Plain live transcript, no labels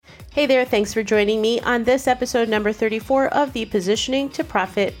Hey there, thanks for joining me on this episode number 34 of the Positioning to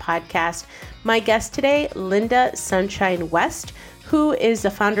Profit podcast. My guest today, Linda Sunshine West, who is the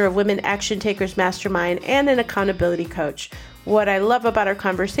founder of Women Action Takers Mastermind and an accountability coach. What I love about our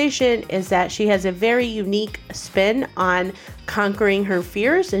conversation is that she has a very unique spin on conquering her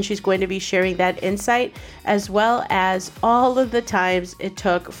fears, and she's going to be sharing that insight as well as all of the times it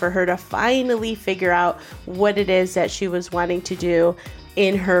took for her to finally figure out what it is that she was wanting to do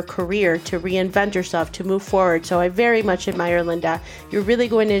in her career, to reinvent herself, to move forward. So I very much admire Linda. You're really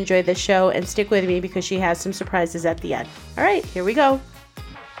going to enjoy the show, and stick with me because she has some surprises at the end. All right, here we go.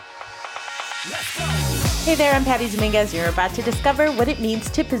 Let's go. Hey there, I'm Patty Dominguez. You're about to discover what it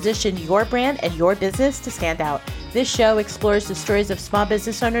means to position your brand and your business to stand out. This show explores the stories of small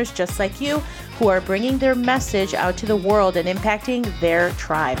business owners just like you who are bringing their message out to the world and impacting their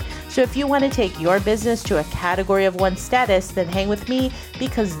tribe. So if you want to take your business to a category of one status, then hang with me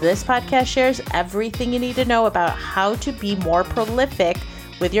because this podcast shares everything you need to know about how to be more prolific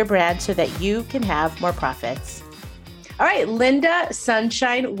with your brand so that you can have more profits. All right, Linda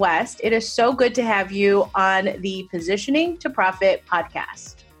Sunshine West, it is so good to have you on the Positioning to Profit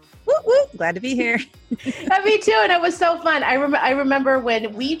podcast. Woo woo! Glad to be here. Me too, and it was so fun. I remember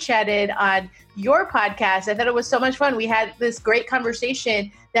when we chatted on your podcast. I thought it was so much fun. We had this great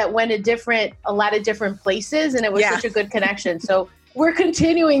conversation that went a lot of different places, and it was such a good connection. So we're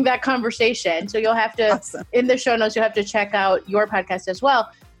continuing that conversation. So you'll have to, in the show notes, you'll have to check out your podcast as well.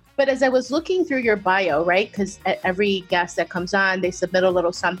 But as I was looking through your bio, right, because every guest that comes on, they submit a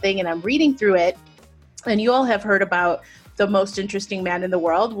little something, and I'm reading through it, and you all have heard about the most interesting man in the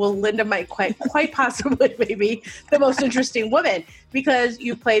world. Well, Linda might quite possibly maybe the most interesting woman, because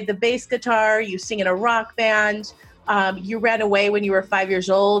you played the bass guitar, you sing in a rock band, you ran away when you were 5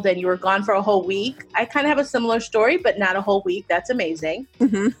 years old, and you were gone for a whole week. I kind of have a similar story, but not a whole week. That's amazing.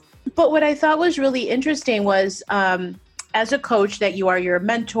 Mm-hmm. But what I thought was really interesting was, as a coach, that you're a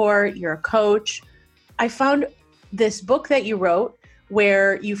mentor, you're a coach. I found this book that you wrote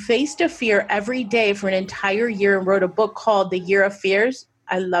where you faced a fear every day for an entire year and wrote a book called The Year of Fears.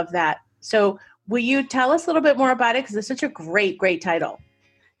 I love that. So will you tell us a little bit more about it? Because it's such a great, great title.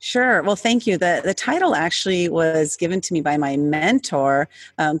 Sure. Well, thank you. The title actually was given to me by my mentor,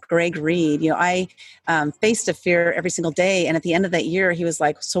 Greg Reed. I faced a fear every single day. And at the end of that year, he was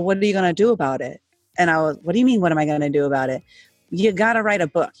like, so what are you going to do about it? And I was, what do you mean, what am I going to do about it? You got to write a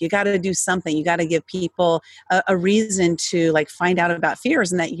book. You got to do something. You got to give people a reason to find out about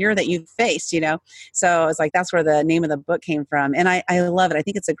fears in that year that you faced, So I was like, that's where the name of the book came from. And I love it. I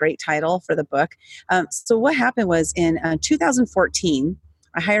think it's a great title for the book. So what happened was in 2014,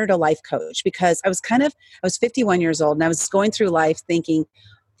 I hired a life coach because I was 51 years old and I was going through life thinking,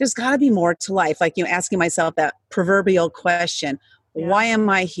 there's got to be more to life. Asking myself that proverbial question, why am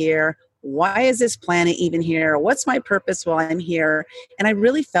I here? Why is this planet even here? What's my purpose while I'm here? And I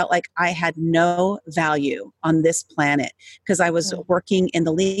really felt like I had no value on this planet because I was working in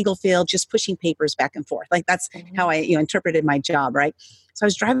the legal field, just pushing papers back and forth. That's how I interpreted my job, right? So I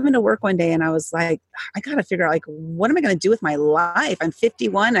was driving to work one day and I was like, I got to figure out what am I going to do with my life? I'm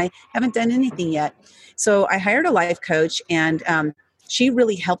 51. I haven't done anything yet. So I hired a life coach and she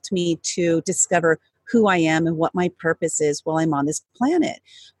really helped me to discover who I am and what my purpose is while I'm on this planet.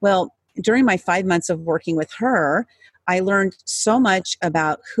 Well, during my 5 months of working with her, I learned so much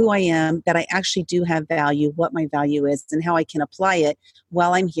about who I am, that I actually do have value, what my value is, and how I can apply it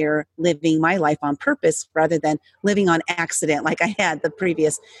while I'm here living my life on purpose rather than living on accident like I had the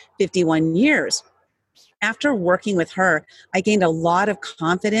previous 51 years. After working with her, I gained a lot of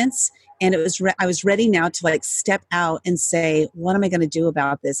confidence, and I was ready now to step out and say, what am I going to do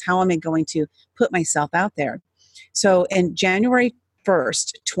about this? How am I going to put myself out there? So in January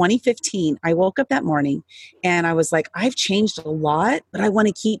 1st, 2015, I woke up that morning and I was like, I've changed a lot, but I want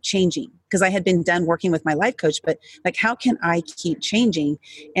to keep changing because I had been done working with my life coach, but how can I keep changing?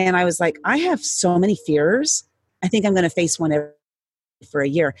 And I was like, I have so many fears. I think I'm going to face one for a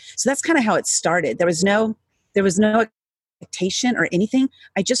year. So that's kind of how it started. There was no expectation or anything.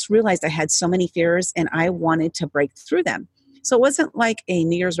 I just realized I had so many fears and I wanted to break through them. So it wasn't like a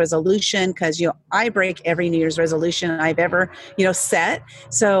New Year's resolution because, I break every New Year's resolution I've ever, set.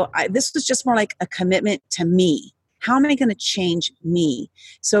 So this was just more like a commitment to me. How am I going to change me?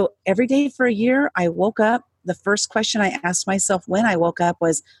 So every day for a year, I woke up. The first question I asked myself when I woke up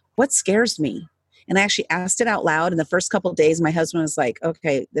was, what scares me? And I actually asked it out loud. And the first couple of days, my husband was like,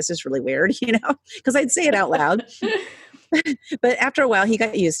 okay, this is really weird, because I'd say it out loud. But after a while, he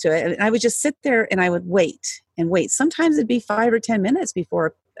got used to it. And I would just sit there and I would wait and wait. Sometimes it'd be 5 or 10 minutes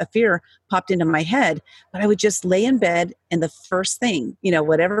before a fear popped into my head, but I would just lay in bed and the first thing,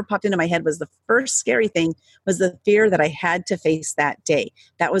 whatever popped into my head was the first scary thing was the fear that I had to face that day.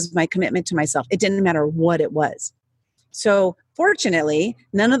 That was my commitment to myself. It didn't matter what it was. So fortunately,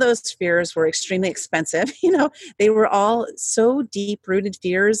 none of those fears were extremely expensive. They were all so deep-rooted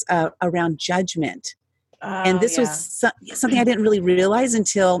fears around judgment. And this was something I didn't really realize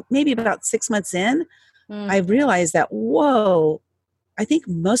until maybe about 6 months in. I realized that, whoa, I think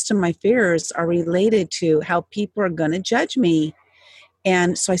most of my fears are related to how people are going to judge me.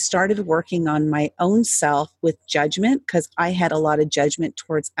 And so I started working on my own self with judgment because I had a lot of judgment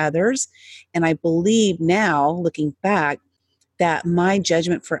towards others. And I believe now, looking back, that my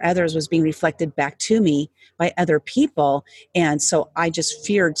judgment for others was being reflected back to me by other people. And so I just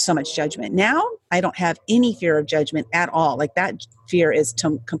feared so much judgment. Now I don't have any fear of judgment at all. Like that fear is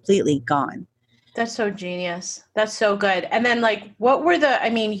completely gone. That's so genius. That's so good. And then what were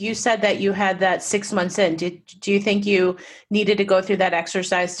you said that you had that 6 months in. Do you think you needed to go through that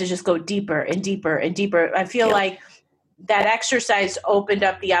exercise to just go deeper and deeper and deeper? I feel like that exercise opened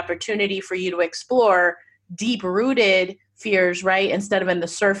up the opportunity for you to explore deep-rooted fears, right? Instead of in the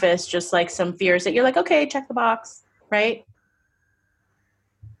surface, just like some fears that you're like, okay, check the box, right?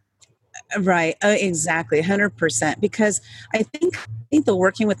 Right. Exactly. 100%. Because I think the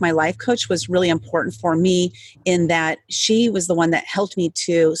working with my life coach was really important for me in that she was the one that helped me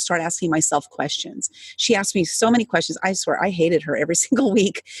to start asking myself questions. She asked me so many questions. I swear I hated her every single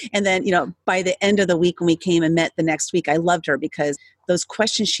week. And then, by the end of the week when we came and met the next week, I loved her because those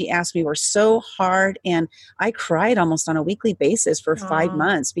questions she asked me were so hard. And I cried almost on a weekly basis for 5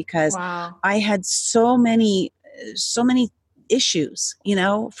 months because I had so many issues,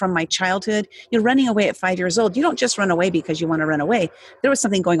 from my childhood. Running away at 5 years old, you don't just run away because you want to run away. There was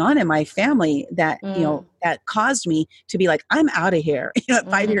something going on in my family that, that caused me to be like, I'm out of here, at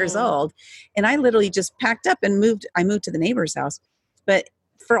 5 years old. And I literally just packed up and moved to the neighbor's house. But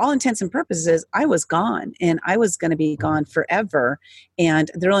for all intents and purposes, I was gone and I was going to be gone forever. And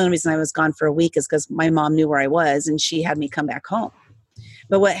the only reason I was gone for a week is because my mom knew where I was and she had me come back home.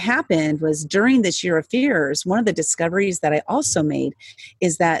 But what happened was during this year of fears, one of the discoveries that I also made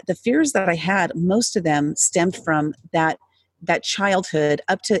is that the fears that I had, most of them stemmed from that childhood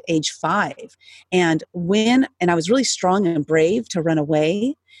up to age 5. And I was really strong and brave to run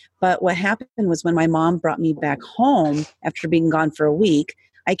away. But what happened was when my mom brought me back home after being gone for a week,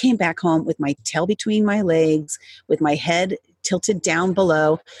 I came back home with my tail between my legs, with my head tilted down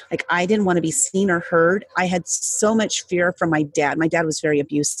below. Like I didn't want to be seen or heard. I had so much fear from my dad. My dad was very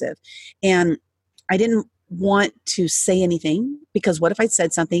abusive. And I didn't want to say anything because what if I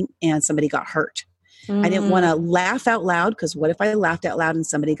said something and somebody got hurt? I didn't want to laugh out loud because what if I laughed out loud and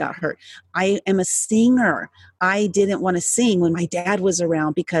somebody got hurt? I am a singer. I didn't want to sing when my dad was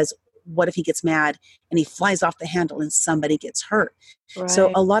around because what if he gets mad and he flies off the handle and somebody gets hurt? Right.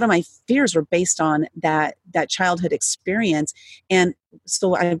 So a lot of my fears were based on that childhood experience. And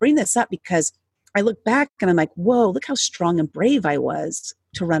so I bring this up because I look back and I'm like, whoa, look how strong and brave I was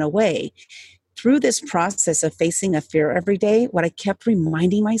to run away. Through this process of facing a fear every day, what I kept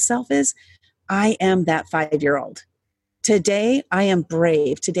reminding myself is, I am that 5-year-old. Today, I am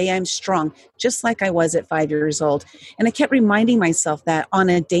brave. Today, I'm strong, just like I was at 5 years old. And I kept reminding myself that on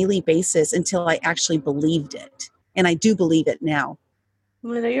a daily basis until I actually believed it. And I do believe it now.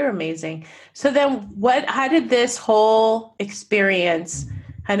 Well, you're amazing. So then how did this whole experience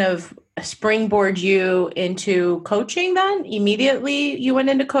kind of springboard you into coaching then? Immediately you went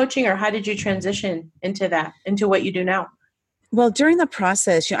into coaching, or how did you transition into what you do now? Well, during the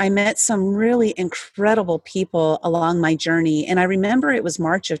process, I met some really incredible people along my journey. And I remember it was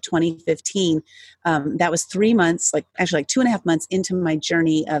March of 2015. That was 3 months, like 2.5 months into my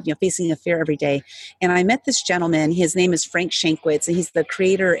journey of, facing a fear every day. And I met this gentleman. His name is Frank Shankwitz, and he's the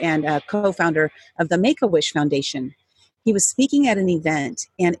creator and co-founder of the Make-A-Wish Foundation. He was speaking at an event,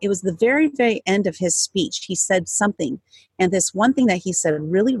 and it was the very, very end of his speech. He said something, and this one thing that he said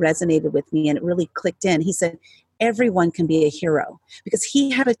really resonated with me, and it really clicked in. He said, everyone can be a hero, because he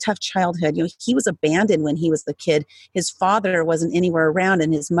had a tough childhood. He was abandoned when he was a kid. His father wasn't anywhere around,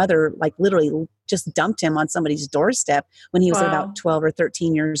 and his mother literally just dumped him on somebody's doorstep when he was about 12 or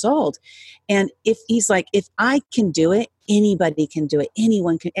 13 years old. And if I can do it, anybody can do it.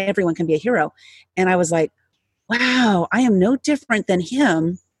 Everyone can be a hero. And I was like, wow, I am no different than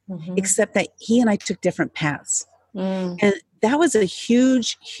him, except that he and I took different paths. And that was a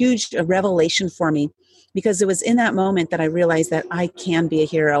huge, huge revelation for me, because it was in that moment that I realized that I can be a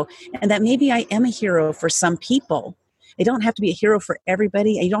hero, and that maybe I am a hero for some people. You don't have to be a hero for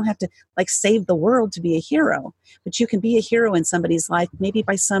everybody. You don't have to like save the world to be a hero, but you can be a hero in somebody's life, maybe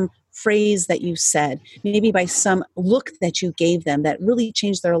by some phrase that you said, maybe by some look that you gave them that really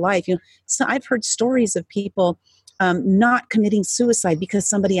changed their life. So I've heard stories of people not committing suicide because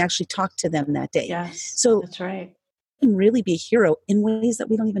somebody actually talked to them that day. Yes, so that's right. You can really be a hero in ways that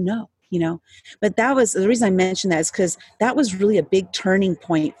we don't even know. But that was the reason I mentioned that, is because that was really a big turning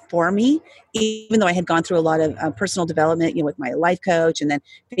point for me, even though I had gone through a lot of personal development, with my life coach and then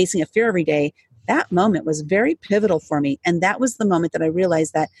facing a fear every day. That moment was very pivotal for me. And that was the moment that I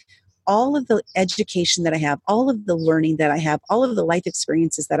realized that all of the education that I have, all of the learning that I have, all of the life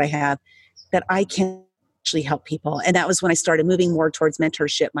experiences that I have, that I can actually help people. And that was when I started moving more towards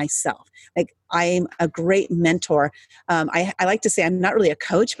mentorship myself. Like, I'm a great mentor. I like to say I'm not really a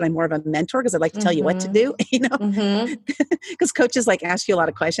coach, but I'm more of a mentor, because I like to tell you what to do, because coaches like ask you a lot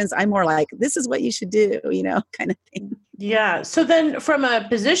of questions. I'm more like, this is what you should do, kind of thing. Yeah. So then from a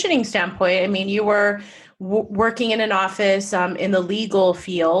positioning standpoint, I mean, you were working in an office in the legal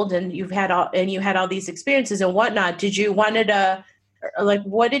field, and you had all these experiences and whatnot. Did you wanted to, like,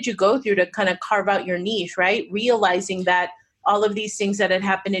 what did you go through to kind of carve out your niche, right? Realizing that all of these things that had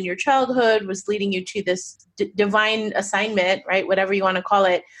happened in your childhood was leading you to this divine assignment, right? Whatever you want to call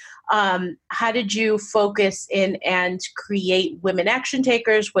it. How did you focus in and create Women Action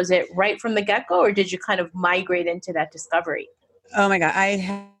Takers? Was it right from the get-go, or did you kind of migrate into that discovery? Oh my God. I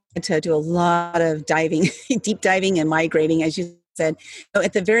had to do a lot of diving, deep diving and migrating, as you said. So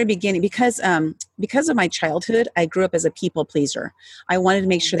at the very beginning, because of my childhood, I grew up as a people pleaser. I wanted to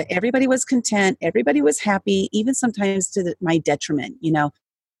make sure that everybody was content, everybody was happy, even sometimes to my detriment,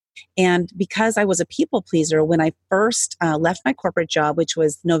 And because I was a people pleaser, when I first left my corporate job, which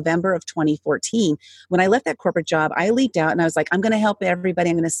was November of 2014, when I left that corporate job, I leaped out and I was like, I'm going to help everybody.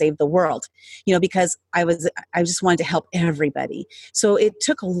 I'm going to save the world, because I just wanted to help everybody. So it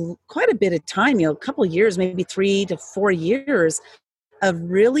took quite a bit of time, a couple of years, maybe 3 to 4 years of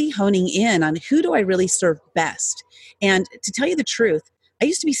really honing in on who do I really serve best. And to tell you the truth, I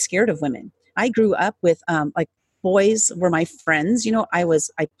used to be scared of women. I grew up with boys were my friends. I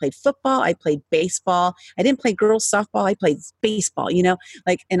played football, I played baseball. I didn't play girls softball, I played baseball,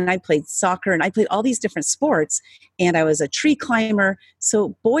 and I played soccer, and I played all these different sports, and I was a tree climber.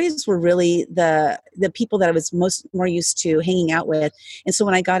 So boys were really the people that I was more used to hanging out with. And so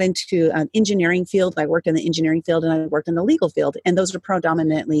when I got into engineering field, I worked in the engineering field and I worked in the legal field, and those are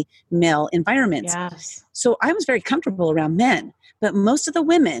predominantly male environments. Yes. So I was very comfortable around men, but most of the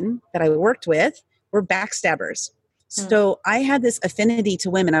women that I worked with were backstabbers. So I had this affinity to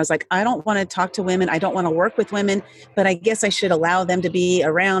women. I was like, I don't want to talk to women. I don't want to work with women, but I guess I should allow them to be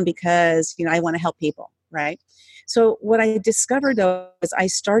around because, I want to help people, right? So what I discovered, though, was I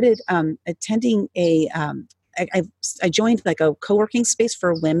started attending I joined like a co-working space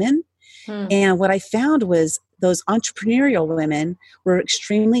for women. And what I found was those entrepreneurial women were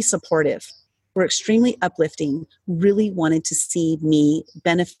extremely supportive, were extremely uplifting, really wanted to see me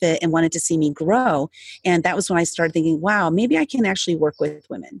benefit and wanted to see me grow. And that was when I started thinking, wow, maybe I can actually work with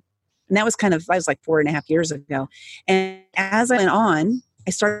women. And that was I was like 4.5 years ago. And as I went on, I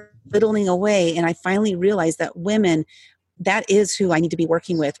started whittling away, and I finally realized that women, that is who I need to be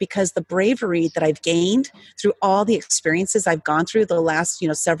working with, because the bravery that I've gained through all the experiences I've gone through the last,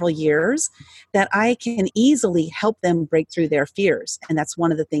 several years, that I can easily help them break through their fears. And that's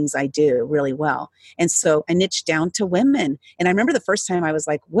one of the things I do really well. And so I niched down to women. And I remember the first time I was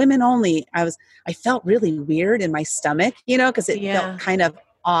like, women only, I felt really weird in my stomach, because it felt kind of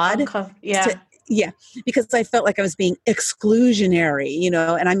odd. Yeah, because I felt like I was being exclusionary,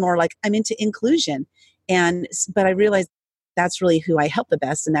 and I'm more like, I'm into inclusion. But I realized that's really who I help the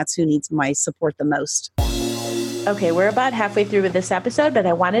best, and that's who needs my support the most. Okay, we're about halfway through with this episode, but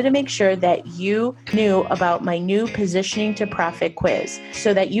I wanted to make sure that you knew about my new Positioning to Profit quiz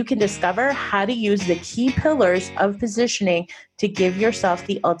so that you can discover how to use the key pillars of positioning to give yourself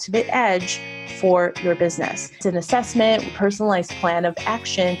the ultimate edge for your business. It's an assessment, personalized plan of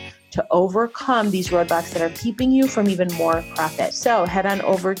action to overcome these roadblocks that are keeping you from even more profit. So head on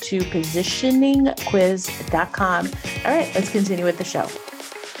over to positioningquiz.com. All right, let's continue with the show.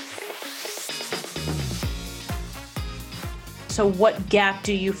 So what gap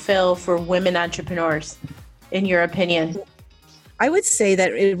do you fill for women entrepreneurs, in your opinion? I would say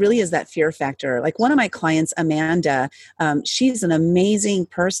that it really is that fear factor. Like one of my clients, Amanda, she's an amazing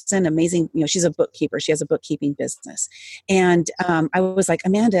person, she's a bookkeeper. She has a bookkeeping business. And I was like,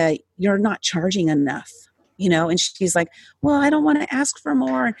 Amanda, you're not charging enough. And she's like, well, I don't want to ask for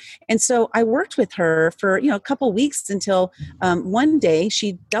more. And so I worked with her for, a couple weeks until one day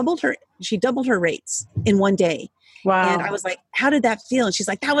she doubled her rates in one day. And Wow. I was like, how did that feel? And she's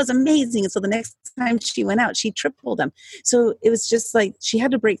like, that was amazing. And so the next time she went out, she tripled them. So it was just like she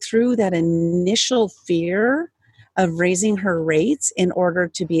had to break through that initial fear of raising her rates in order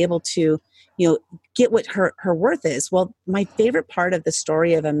to be able to, get what her worth is. Well, my favorite part of the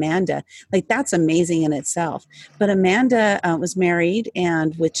story of Amanda, like that's amazing in itself. But Amanda was married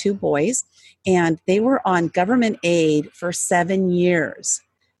and with 2 boys, and they were on government aid for 7 years.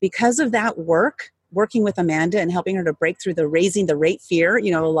 Because of that working with Amanda and helping her to break through the raising the rate fear,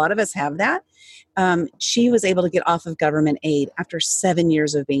 a lot of us have that. She was able to get off of government aid after 7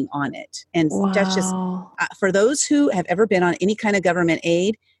 years of being on it. And that's just, Wow. for those who have ever been on any kind of government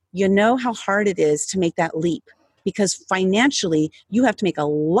aid, you know how hard it is to make that leap, because financially you have to make a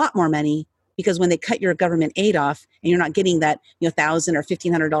lot more money, because when they cut your government aid off and you're not getting that $1,000 or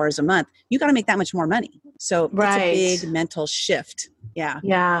 $1,500 a month, you got to make that much more money. So it's a Right. big mental shift. Yeah.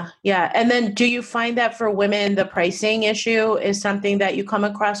 Yeah. Yeah. And then do you find that for women, the pricing issue is something that you come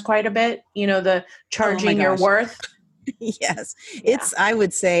across quite a bit? The Oh my charging your gosh. worth? Yes. Yeah. I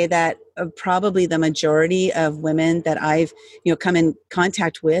would say that probably the majority of women that I've, come in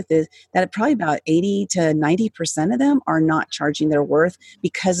contact with is that probably about 80 to 90% of them are not charging their worth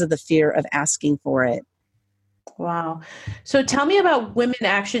because of the fear of asking for it. Wow. So tell me about women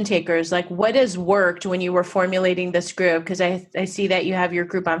action takers. Like, what has worked when you were formulating this group? Because I see that you have your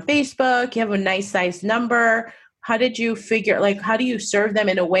group on Facebook, you have a nice sized number. How did you how do you serve them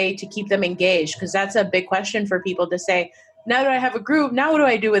in a way to keep them engaged? Because that's a big question for people to say, now that I have a group, now what do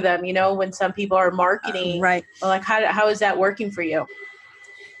I do with them? When some people are marketing, Right. like how is that working for you?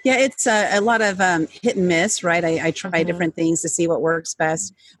 Yeah, it's a lot of hit and miss, right? I try Hmm. different things to see what works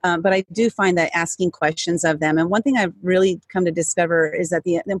best. But I do find that asking questions of them. And one thing I've really come to discover is that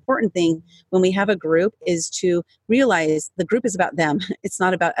the important thing when we have a group is to realize the group is about them. It's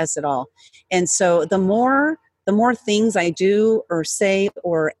not about us at all. And so the more things I do or say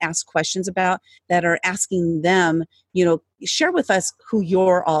or ask questions about that are asking them, share with us who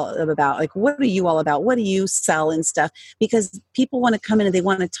you're all about. Like, what are you all about? What do you sell and stuff? Because people want to come in and they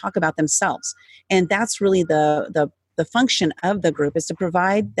want to talk about themselves. And that's really the function of the group, is to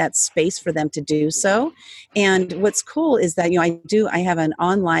provide that space for them to do so. And what's cool is that, I have an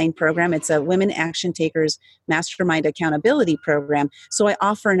online program. It's a Women Action Takers Mastermind Accountability Program. So I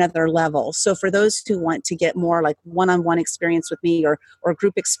offer another level. So for those who want to get more like one-on-one experience with me or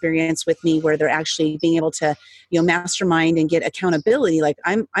group experience with me, where they're actually being able to, mastermind and get accountability, like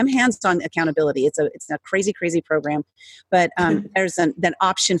I'm hands-on accountability. It's a crazy, crazy program, but there's an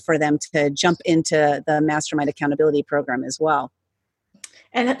option for them to jump into the Mastermind Accountability Program as well.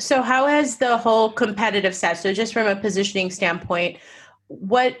 And so how has the whole competitive set, so just from a positioning standpoint,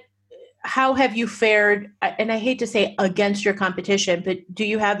 how have you fared? And I hate to say against your competition, but do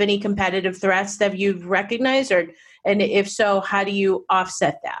you have any competitive threats that you've recognized, and if so, how do you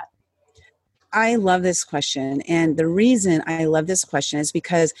offset that? I love this question. And the reason I love this question is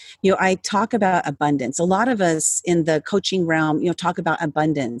because, I talk about abundance. A lot of us in the coaching realm, talk about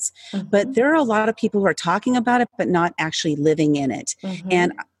abundance, but there are a lot of people who are talking about it, but not actually living in it. Mm-hmm.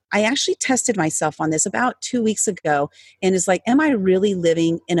 And I actually tested myself on this about 2 weeks ago, and it's like, am I really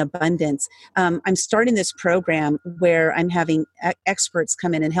living in abundance? I'm starting this program where I'm having experts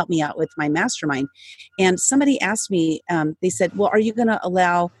come in and help me out with my mastermind. And somebody asked me, they said, well, are you going to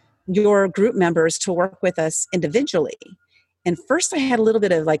allow your group members to work with us individually? And first I had a little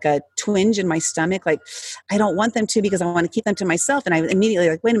bit of like a twinge in my stomach, like I don't want them to, because I want to keep them to myself. And I immediately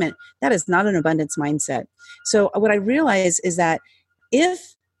like, wait a minute, that is not an abundance mindset. So what I realized is that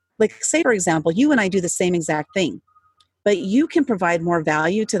if, like, say for example, you and I do the same exact thing, but you can provide more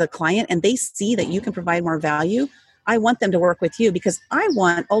value to the client and they see that you can provide more value, I want them to work with you, because I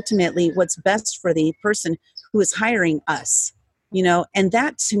want ultimately what's best for the person who is hiring us. And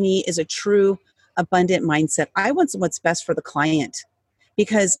that to me is a true abundant mindset. I want what's best for the client,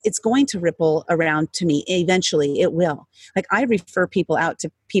 because it's going to ripple around to me. Eventually it will. Like, I refer people out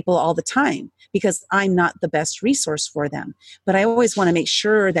to people all the time because I'm not the best resource for them, but I always want to make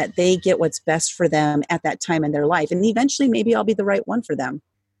sure that they get what's best for them at that time in their life. And eventually maybe I'll be the right one for them.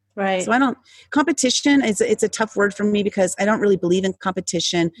 Right. So competition it's a tough word for me, because I don't really believe in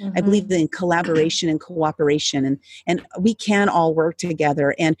competition. Mm-hmm. I believe in collaboration and cooperation, and we can all work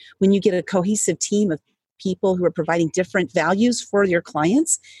together. And when you get a cohesive team of people who are providing different values for your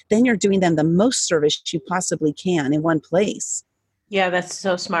clients, then you're doing them the most service you possibly can in one place. Yeah, that's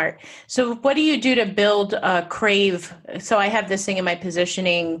so smart. So what do you do to build Crave? So I have this thing in my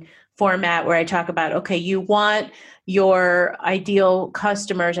positioning format where I talk about, okay, you want your ideal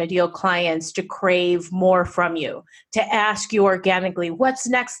customers, ideal clients to crave more from you, to ask you organically, what's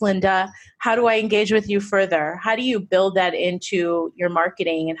next, Linda? How do I engage with you further? How do you build that into your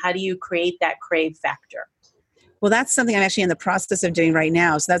marketing, and how do you create that crave factor? Well, that's something I'm actually in the process of doing right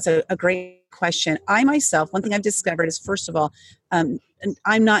now. So that's a great question. I myself, one thing I've discovered is, first of all, I'm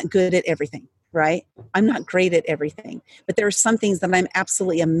not good at everything, right? I'm not great at everything, but there are some things that I'm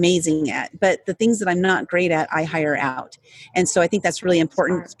absolutely amazing at. But the things that I'm not great at, I hire out. And so I think that's really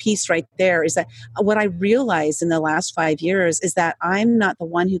important piece right there, is that what I realized in the last 5 years is that I'm not the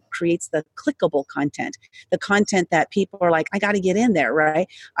one who creates the clickable content, the content that people are like, I got to get in there, right?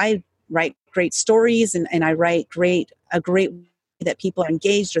 I write great stories and I write a great that people are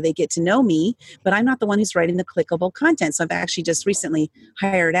engaged or they get to know me, but I'm not the one who's writing the clickable content. So I've actually just recently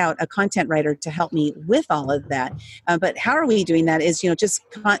hired out a content writer to help me with all of that. But how are we doing that is, just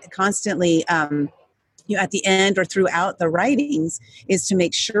constantly, at the end or throughout the writings, is to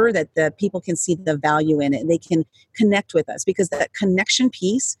make sure that the people can see the value in it and they can connect with us, because that connection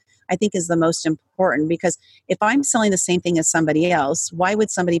piece, I think, is the most important. Because if I'm selling the same thing as somebody else, why would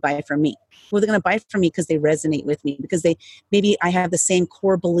somebody buy from me? Well, they're going to buy from me because they resonate with me, because maybe I have the same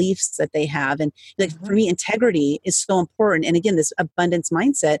core beliefs that they have. And for me, integrity is so important. And again, this abundance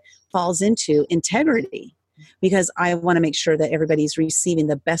mindset falls into integrity, because I want to make sure that everybody's receiving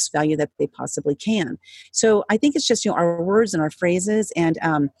the best value that they possibly can. So I think it's just, our words and our phrases and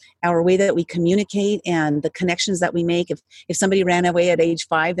our way that we communicate and the connections that we make. If somebody ran away at age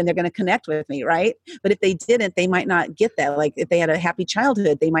 5, then they're going to connect with me, right? But if they didn't, they might not get that. Like if they had a happy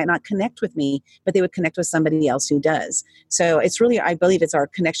childhood, they might not connect with me, but they would connect with somebody else who does. So it's really, I believe it's our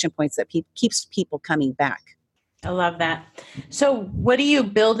connection points that keeps people coming back. I love that. So what are you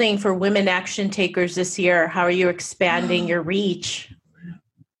building for Women Action Takers this year? How are you expanding your reach? Oh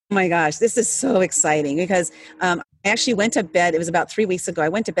my gosh, this is so exciting, because I actually went to bed. It was about 3 weeks ago. I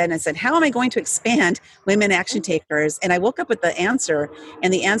went to bed and I said, how am I going to expand Women Action Takers? And I woke up with the answer,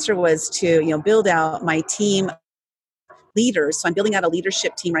 and the answer was to, build out my team leaders. So I'm building out a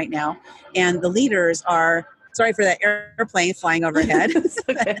leadership team right now. And the leaders are, sorry for that airplane flying overhead.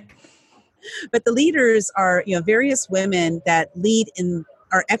 Okay. But the leaders are, various women that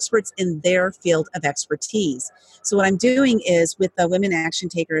are experts in their field of expertise. So what I'm doing is, with the Women Action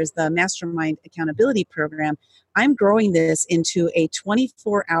Takers, the Mastermind Accountability Program, I'm growing this into a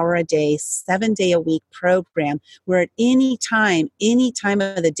 24-hour-a-day, 7-day-a-week program where at any time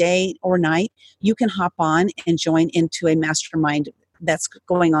of the day or night, you can hop on and join into a mastermind that's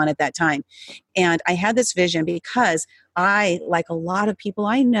going on at that time. And I had this vision because I, like a lot of people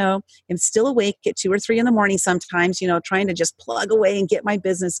I know, am still awake at 2 or 3 in the morning sometimes, trying to just plug away and get my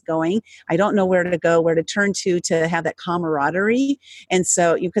business going. I don't know where to go, where to turn to have that camaraderie. And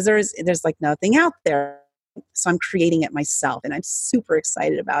so, because there's like nothing out there. So I'm creating it myself, and I'm super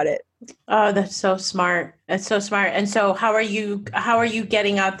excited about it. Oh, that's so smart. That's so smart. And so how are you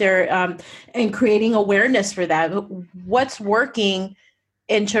getting out there and creating awareness for that? What's working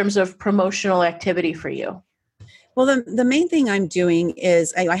in terms of promotional activity for you? Well, the main thing I'm doing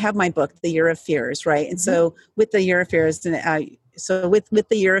is I have my book, The Year of Fears, right? And so with The Year of Fears, with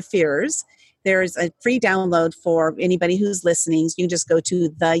The Year of Fears, there's a free download for anybody who's listening. So you can just go to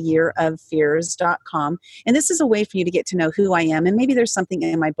theyieroffears.com. And this is a way for you to get to know who I am. And maybe there's something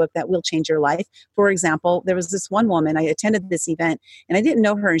in my book that will change your life. For example, there was this one woman, I attended this event and I didn't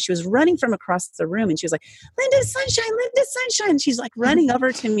know her. And she was running from across the room and she was like, Linda Sunshine. She's like running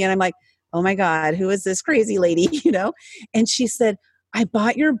over to me. And I'm like, oh my God, who is this crazy lady? And she said, I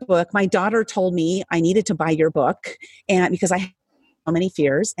bought your book. My daughter told me I needed to buy your book, and because I had so many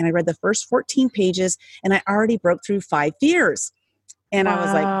fears, and I read the first 14 pages and I already broke through 5 fears. And I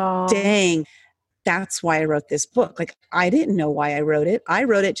was like, dang, that's why I wrote this book. Like, I didn't know why I wrote it. I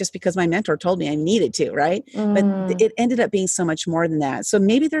wrote it just because my mentor told me I needed to, right? But it ended up being so much more than that. So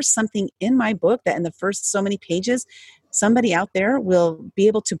maybe there's something in my book that in the first so many pages, somebody out there will be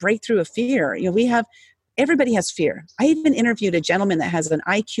able to break through a fear. Everybody has fear. I even interviewed a gentleman that has an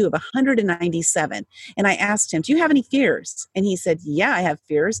IQ of 197. And I asked him, do you have any fears? And he said, yeah, I have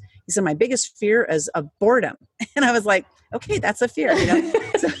fears. He said, my biggest fear is of boredom. And I was like, okay, that's a fear.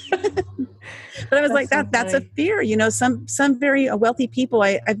 So, but I was like, that's a fear. Some very wealthy people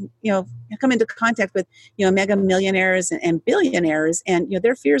I've come into contact with, mega millionaires and billionaires, and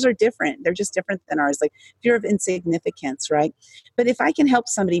their fears are different. They're just different than ours, like fear of insignificance, right? But if I can help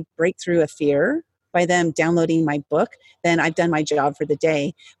somebody break through a fear by them downloading my book, then I've done my job for the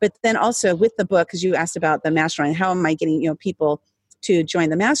day. But then also with the book, because you asked about the mastermind, how am I getting people to join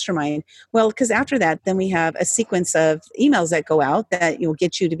the mastermind? Well, because after that, then we have a sequence of emails that go out that will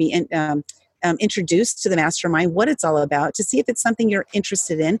get you to be introduced to the mastermind, what it's all about, to see if it's something you're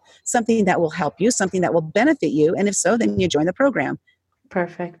interested in, something that will help you, something that will benefit you. And if so, then you join the program.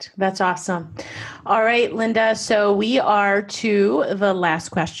 Perfect. That's awesome. All right, Linda. So we are to the last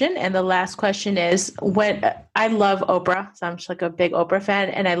question. And the last question is, when I love Oprah, so I'm just like a big Oprah fan.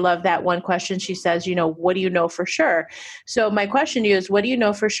 And I love that one question. She says, what do you know for sure? So my question to you is, what do you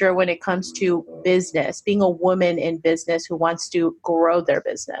know for sure when it comes to business, being a woman in business who wants to grow their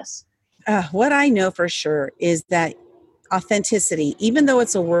business? What I know for sure is that authenticity, even though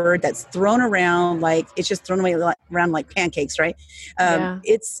it's a word that's thrown around like it's just thrown away around like pancakes, right?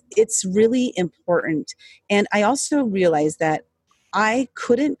 It's really important. And I also realized that I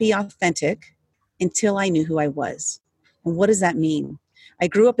couldn't be authentic until I knew who I was. And what does that mean? I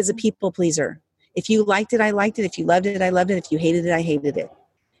grew up as a people pleaser. If you liked it, I liked it. If you loved it, I loved it. If you hated it, I hated it.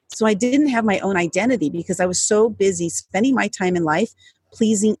 So I didn't have my own identity because I was so busy spending my time in life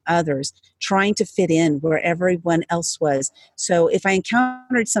pleasing others, trying to fit in where everyone else was. So if I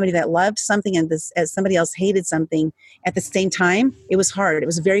encountered somebody that loved something and as somebody else hated something at the same time, it was hard. It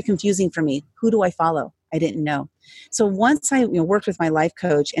was very confusing for me. Who do I follow? I didn't know. So once I worked with my life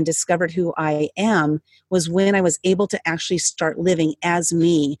coach and discovered who I am was when I was able to actually start living as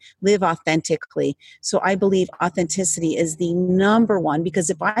me, live authentically. So I believe authenticity is the number one, because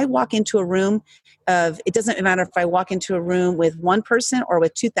if I walk into a room it doesn't matter if I walk into a room with one person or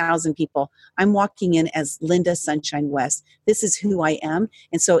with 2,000 people, I'm walking in as Linda Sunshine West. This is who I am.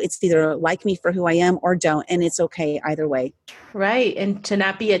 And so it's either like me for who I am or don't. And it's okay either way. Right. And to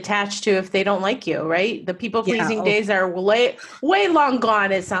not be attached to if they don't like you, right? The people pleasing days are way long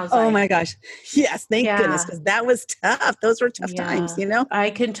gone, it sounds like. Oh my gosh. Yes. Thank goodness. Because that was tough. Those were tough times, I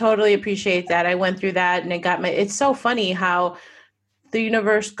can totally appreciate that. I went through that and it's so funny how the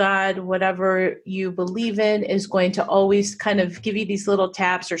universe, God, whatever you believe in is going to always kind of give you these little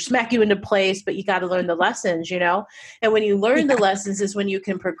taps or smack you into place, but you got to learn the lessons, And when you learn the lessons is when you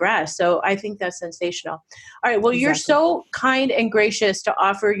can progress. So I think that's sensational. All right. Well, You're so kind and gracious to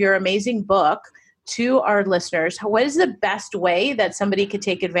offer your amazing book to our listeners. What is the best way that somebody could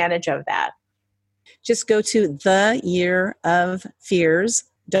take advantage of that? Just go to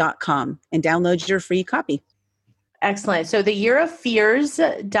theyearoffears.com and download your free copy. Excellent. So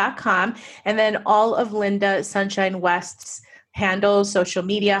theyearoffears.com, and then all of Linda Sunshine West's handles, social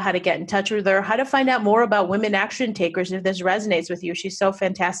media, how to get in touch with her, how to find out more about women action takers if this resonates with you. She's so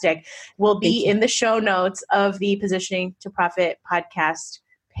fantastic. Will be in the show notes of the Positioning to Profit podcast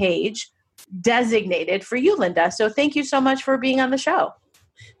page designated for you, Linda. So thank you so much for being on the show.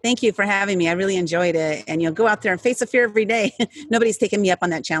 Thank you for having me. I really enjoyed it. And go out there and face the fear every day. Nobody's taken me up on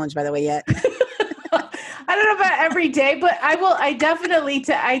that challenge, by the way, yet. I don't know about every day, but I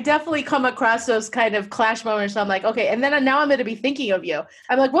definitely come across those kind of clash moments. So I'm like, okay. And then now I'm going to be thinking of you.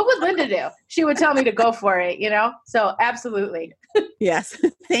 I'm like, what would Linda do? She would tell me to go for it, So absolutely. Yes.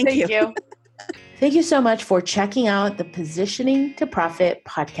 Thank you. Thank you so much for checking out the Positioning to Profit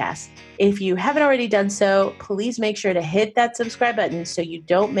podcast. If you haven't already done so, please make sure to hit that subscribe button so you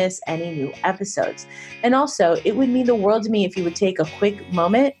don't miss any new episodes. And also, it would mean the world to me if you would take a quick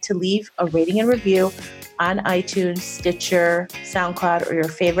moment to leave a rating and review on iTunes, Stitcher, SoundCloud, or your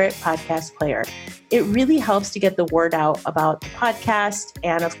favorite podcast player. It really helps to get the word out about the podcast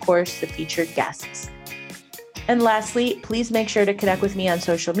and, of course, the featured guests. And lastly, please make sure to connect with me on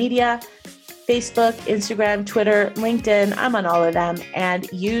social media. Facebook, Instagram, Twitter, LinkedIn, I'm on all of them,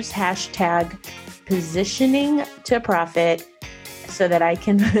 and use hashtag positioning to profit so that I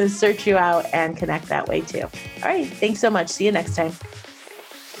can search you out and connect that way too. All right. Thanks so much. See you next time.